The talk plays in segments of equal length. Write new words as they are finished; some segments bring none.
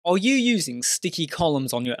Are you using sticky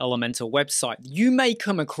columns on your Elementor website? You may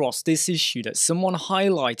come across this issue that someone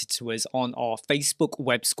highlighted to us on our Facebook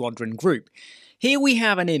Web Squadron group. Here we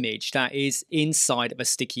have an image that is inside of a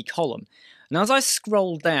sticky column. Now as I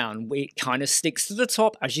scroll down, it kind of sticks to the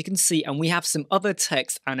top, as you can see, and we have some other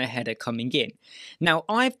text and a header coming in. Now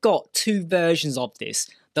I've got two versions of this.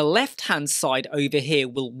 The left hand side over here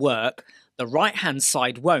will work. The right hand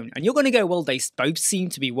side won't, and you're going to go, well, they both seem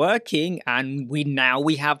to be working, and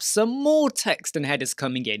we have some more text and headers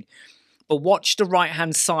coming in. But watch the right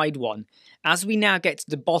hand side one. As we now get to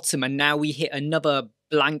the bottom and now we hit another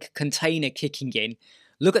blank container kicking in,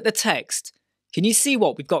 look at the text. Can you see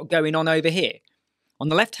what we've got going on over here? On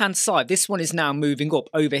the left hand side, this one is now moving up.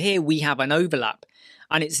 Over here we have an overlap,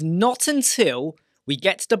 and it's not until we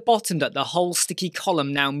get to the bottom that the whole sticky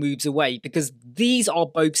column now moves away, because these are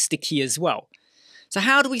both sticky as well. So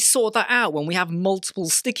how do we sort that out when we have multiple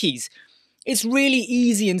stickies? It's really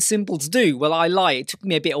easy and simple to do. Well, I lie, it took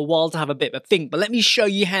me a while to have a bit of a think, but let me show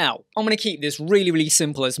you how. I'm going to keep this really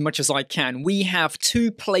simple as much as I can. We have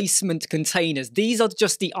two placement containers. These are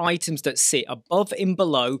just the items that sit above and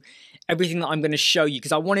below everything that I'm going to show you,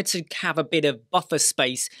 because I wanted to have a bit of buffer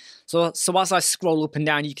space. So as I scroll up and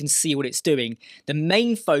down, you can see what it's doing. The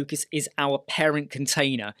main focus is our parent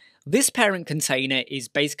container. This parent container is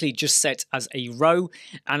basically just set as a row,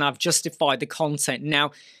 and I've justified the content.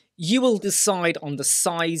 Now, you will decide on the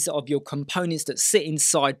size of your components that sit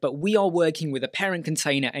inside, but we are working with a parent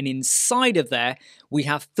container, and inside of there, we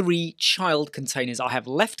have three child containers. I have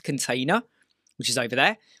left container, which is over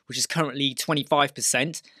there, which is currently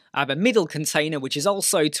 25%. I have a middle container, which is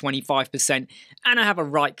also 25%, and I have a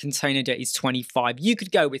right container that is 25. You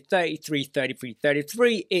could go with 33, 33,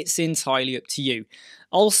 33. It's entirely up to you.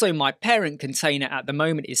 Also, my parent container at the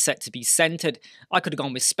moment is set to be centered. I could have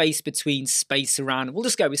gone with space between, space around. We'll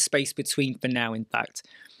just go with space between for now, in fact.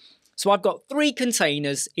 So I've got three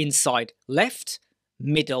containers inside: left,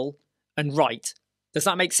 middle, and right. Does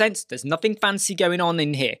that make sense? There's nothing fancy going on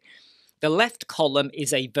in here. The left column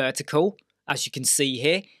is a vertical, as you can see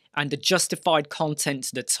here, and the justified content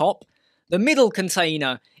to the top. The middle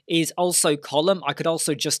container is also column. I could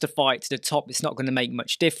also justify it to the top. It's not going to make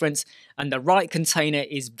much difference. And the right container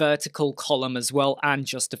is vertical column as well, and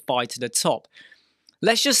justified to the top.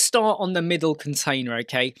 Let's just start on the middle container,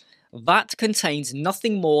 okay? That contains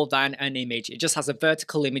nothing more than an image. It just has a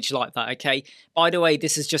vertical image like that, okay? By the way,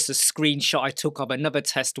 this is just a screenshot I took of another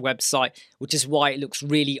test website, which is why it looks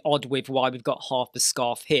really odd with why we've got half the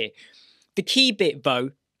scarf here. The key bit,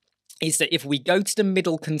 though, is that if we go to the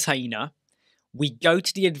middle container, we go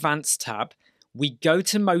to the advanced tab, we go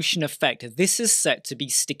to motion effect. This is set to be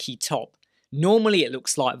sticky top. Normally it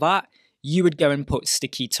looks like that. You would go and put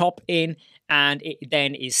sticky top in, and it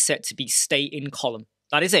then is set to be stay in column.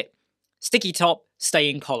 That is it. Sticky top, stay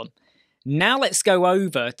in column. Now let's go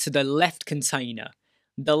over to the left container.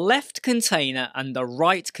 The left container and the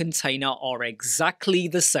right container are exactly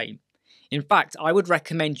the same. In fact, I would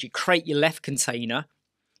recommend you create your left container,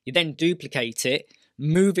 you then duplicate it,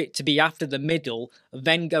 move it to be after the middle,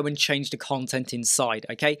 then go and change the content inside,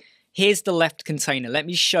 okay? Here's the left container. Let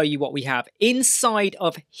me show you what we have. Inside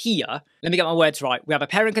of here, let me get my words right. We have a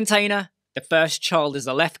parent container. The first child is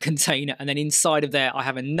the left container, and then inside of there, I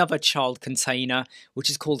have another child container, which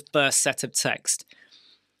is called first set of text.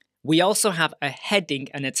 We also have a heading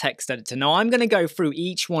and a text editor. Now, I'm going to go through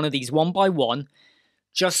each one of these one by one,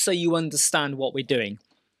 just so you understand what we're doing.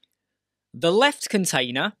 The left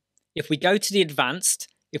container, if we go to the advanced,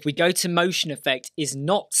 if we go to motion effect, is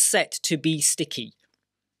not set to be sticky.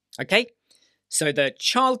 Okay? So the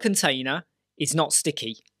child container is not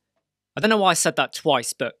sticky. I don't know why I said that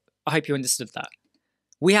twice, but I hope you understood that.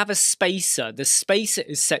 We have a spacer. The spacer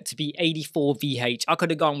is set to be 84 VH. I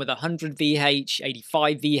could have gone with 100 VH,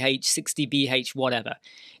 85 VH, 60 VH, whatever.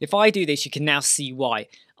 If I do this, you can now see why.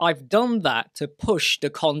 I've done that to push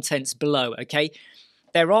the contents below, okay?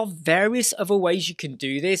 There are various other ways you can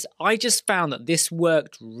do this. I just found that this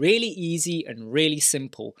worked really easy and really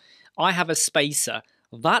simple. I have a spacer.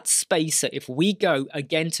 That spacer, if we go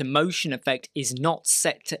again to motion effect, is not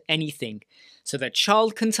set to anything. So the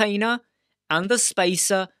child container and the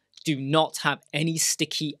spacer do not have any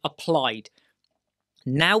sticky applied.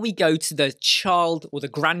 Now we go to the child or the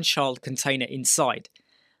grandchild container inside.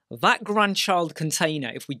 That grandchild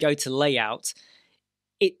container, if we go to layout,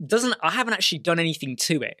 I haven't actually done anything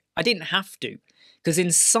to it. I didn't have to, because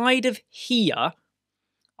inside of here,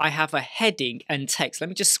 I have a heading and text. Let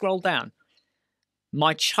me just scroll down.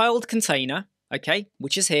 My child container, okay,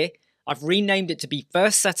 which is here, I've renamed it to be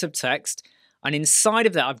first set of text, and inside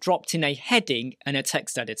of that, I've dropped in a heading and a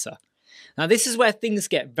text editor. Now, this is where things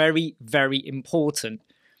get very, very important.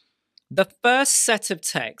 The first set of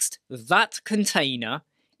text, that container,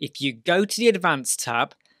 if you go to the Advanced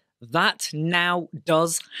tab, that now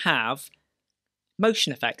does have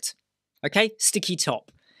motion effect. Okay, sticky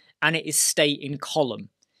top, and it is stay in column.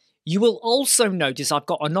 You will also notice I've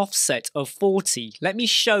got an offset of 40. Let me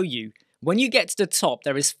show you. When you get to the top,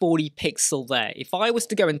 there is 40 pixel there. If I was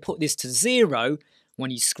to go and put this to 0,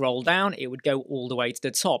 when you scroll down, it would go all the way to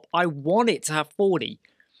the top. I want it to have 40.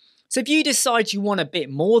 So if you decide you want a bit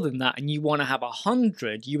more than that and you want to have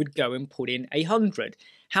 100, you would go and put in 100.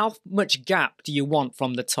 How much gap do you want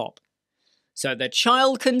from the top? So the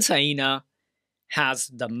child container has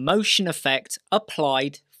the motion effect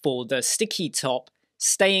applied for the sticky top,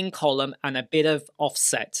 stay in column, and a bit of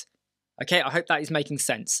offset. Okay, I hope that is making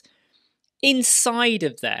sense. Inside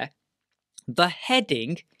of there, the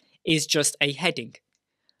heading is just a heading.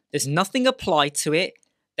 There's nothing applied to it.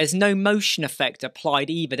 There's no motion effect applied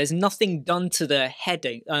either. There's nothing done to the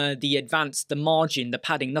heading, the advanced, the margin, the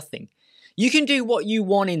padding, nothing. You can do what you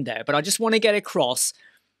want in there, but I just want to get across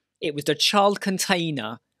it was the child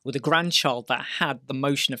container or the grandchild that had the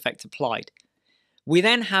motion effect applied. We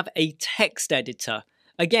then have a text editor.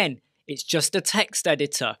 Again, it's just a text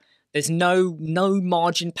editor. There's no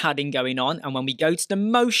margin padding going on. And when we go to the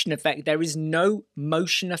motion effect, there is no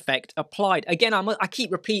motion effect applied. Again, I keep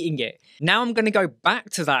repeating it. Now I'm going to go back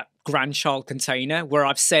to that grandchild container where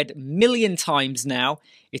I've said a million times now,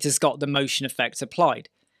 it has got the motion effect applied.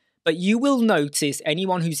 But you will notice,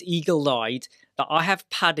 anyone who's eagle-eyed, that I have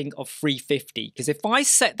padding of 350. Because if I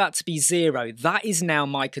set that to be 0, that is now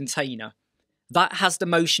my container. That has the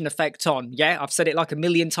motion effect on. Yeah, I've said it like a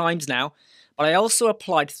million times now. But I also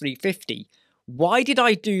applied 350. Why did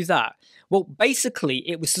I do that? Well, basically,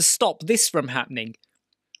 it was to stop this from happening.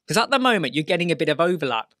 Because at the moment, you're getting a bit of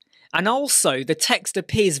overlap. And also, the text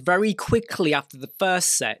appears very quickly after the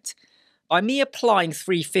first set. By me applying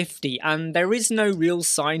 350, and there is no real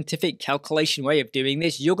scientific calculation way of doing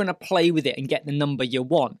this, you're going to play with it and get the number you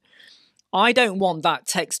want. I don't want that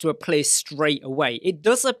text to appear straight away. It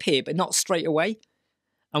does appear, but not straight away.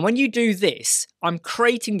 And when you do this, I'm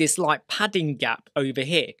creating this like padding gap over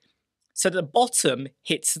here. So the bottom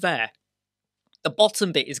hits there. The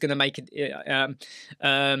bottom bit is going to make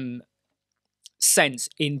sense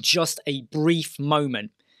in just a brief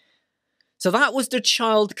moment. So that was the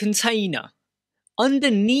child container.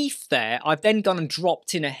 Underneath there, I've then gone and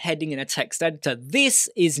dropped in a heading and a text editor. This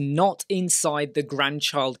is not inside the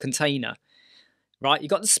grandchild container. Right, you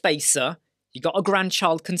got the spacer, you got a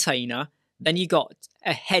grandchild container, then you got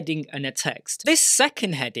a heading and a text. This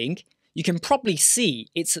second heading, you can probably see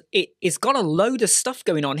it's got a load of stuff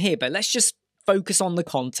going on here, but let's just focus on the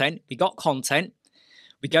content. We got content,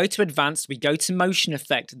 we go to advanced, we go to motion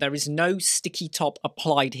effect. There is no sticky top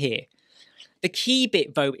applied here. The key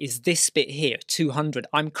bit though is this bit here, 200.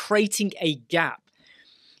 I'm creating a gap.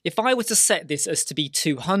 If I were to set this as to be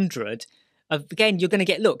 200, again, you're going to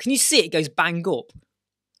get, look, can you see it goes bang up?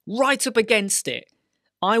 Right up against it.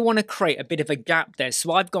 I want to create a bit of a gap there,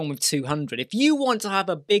 so I've gone with 200. If you want to have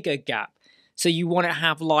a bigger gap, so you want to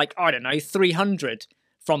have like, I don't know, 300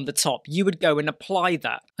 from the top, you would go and apply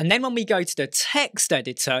that. And then when we go to the text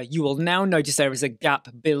editor, you will now notice there is a gap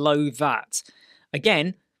below that.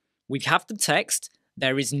 Again, we have the text,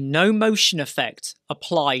 there is no motion effect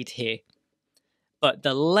applied here, but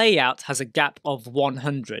the layout has a gap of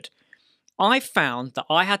 100. I found that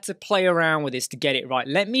I had to play around with this to get it right.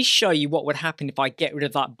 Let me show you what would happen if I get rid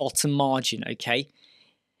of that bottom margin, okay?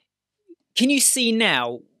 Can you see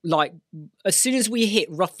now, like, as soon as we hit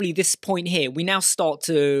roughly this point here, we now start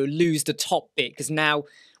to lose the top bit because now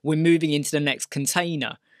we're moving into the next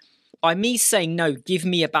container. By me saying, no, give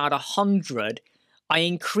me about 100, I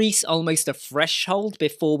increase almost a threshold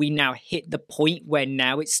before we now hit the point where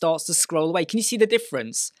now it starts to scroll away. Can you see the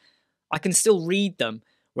difference? I can still read them.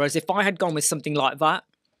 Whereas if I had gone with something like that,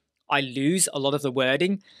 I lose a lot of the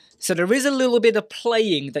wording. So there is a little bit of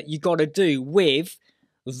playing that you got to do with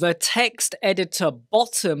the text editor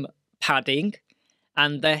bottom padding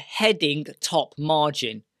and the heading top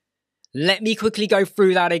margin. Let me quickly go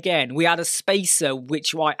through that again. We had a spacer,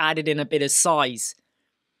 which I added in a bit of size.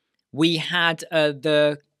 We had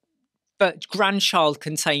the grandchild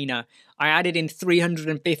container. I added in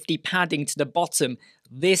 350 padding to the bottom.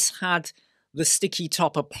 This had the sticky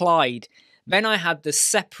top applied. Then I had the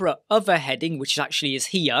separate other heading, which actually is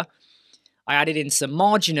here. I added in some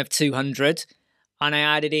margin of 200, and I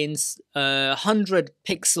added in 100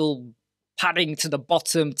 pixel padding to the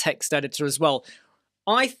bottom text editor as well.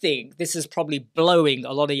 I think this is probably blowing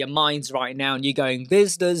a lot of your minds right now, and you're going,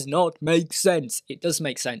 this does not make sense. It does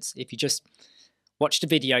make sense if you just watch the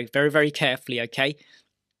video very, very carefully, okay?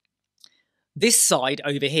 This side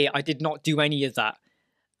over here, I did not do any of that.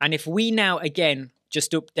 And if we now again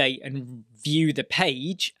just update and view the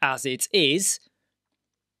page as it is,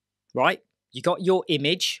 right? You got your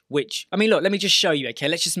image, which, I mean, look, let me just show you, okay?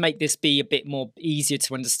 Let's just make this be a bit more easier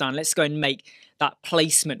to understand. Let's go and make that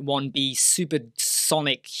placement one be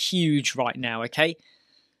supersonic huge right now, okay?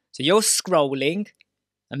 So you're scrolling,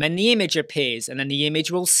 and then the image appears, and then the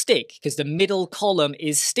image will stick because the middle column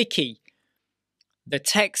is sticky. The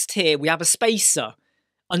text here, we have a spacer.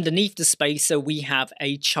 Underneath the spacer, we have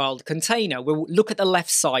a child container. We'll look at the left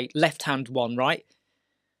side, left-hand one, right?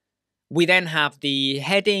 We then have the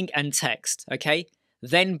heading and text, okay?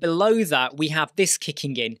 Then below that, we have this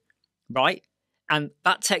kicking in, right? And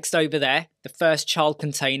that text over there, the first child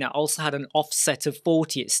container, also had an offset of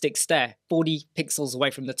 40. It sticks there, 40 pixels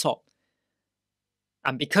away from the top.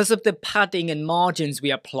 And because of the padding and margins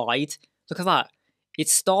we applied, look at that. It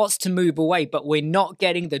starts to move away, but we're not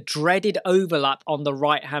getting the dreaded overlap on the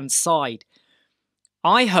right-hand side.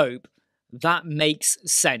 I hope that makes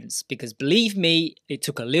sense, because believe me, it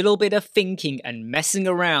took a little bit of thinking and messing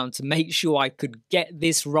around to make sure I could get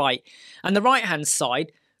this right. And the right-hand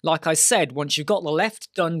side, like I said, once you've got the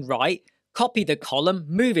left done right, copy the column,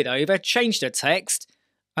 move it over, change the text,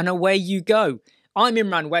 and away you go. I'm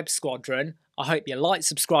Imran Web Squadron. I hope you like,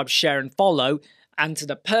 subscribe, share, and follow. And to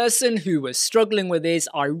the person who was struggling with this,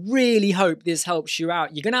 I really hope this helps you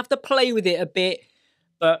out. You're going to have to play with it a bit,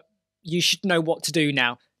 but you should know what to do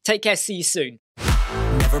now. Take care, see you soon.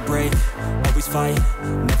 Never break, always fight,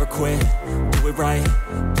 never quit, do it right,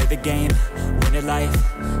 play the game, win it life,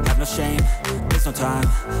 have no shame, there's no time,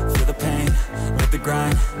 feel the pain, live the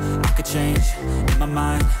grind, I could change, in my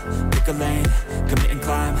mind, pick a lane, commit and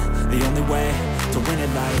climb, the only way to win it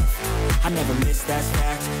life, I never miss, that's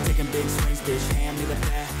fact, taking big swings, bitch, hand me the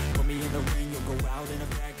bat.